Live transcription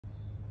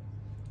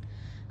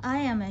I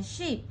am a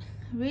sheep.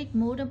 Read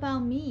more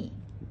about me.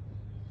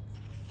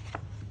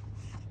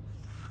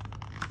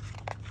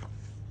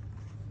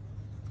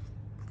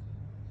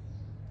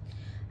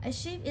 A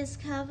sheep is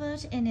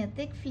covered in a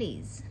thick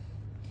fleece.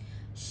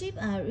 Sheep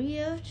are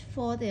reared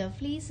for their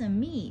fleece and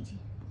meat.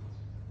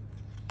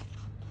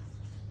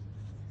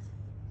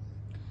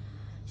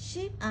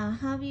 Sheep are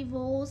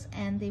herbivores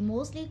and they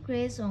mostly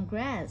graze on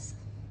grass.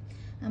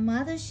 A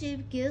mother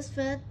sheep gives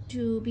birth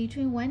to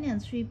between 1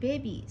 and 3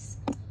 babies.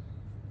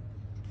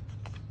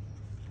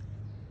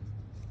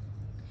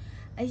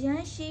 A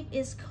young sheep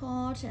is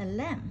called a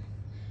lamb.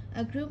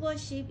 A group of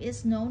sheep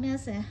is known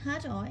as a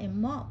herd or a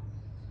mob.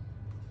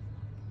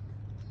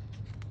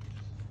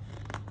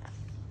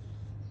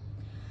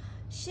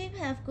 Sheep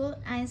have good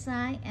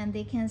eyesight and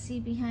they can see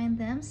behind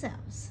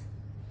themselves.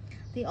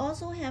 They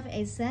also have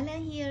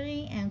excellent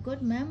hearing and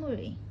good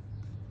memory.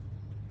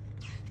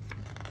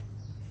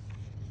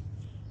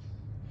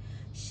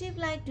 Sheep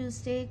like to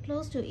stay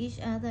close to each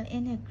other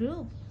in a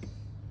group.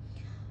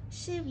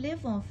 Sheep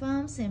live on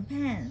farms and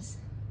pens.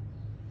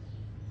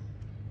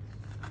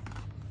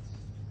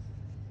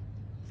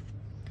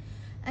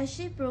 A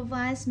sheep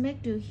provides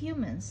milk to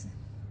humans.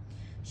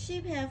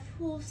 Sheep have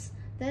hooves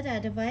that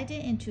are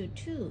divided into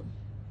 2.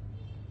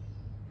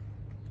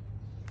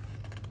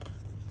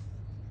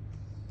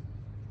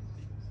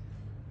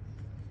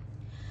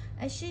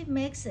 A sheep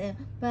makes a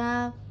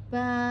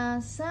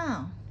ba-ba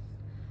sound.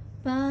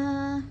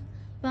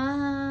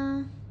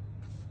 Ba-ba.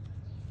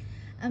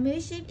 A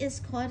male sheep is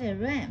called a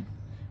ram.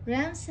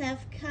 Rams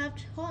have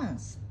curved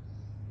horns.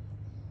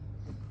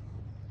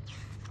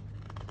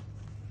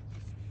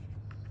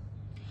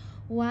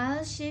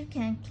 Wild sheep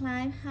can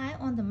climb high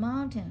on the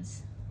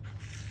mountains.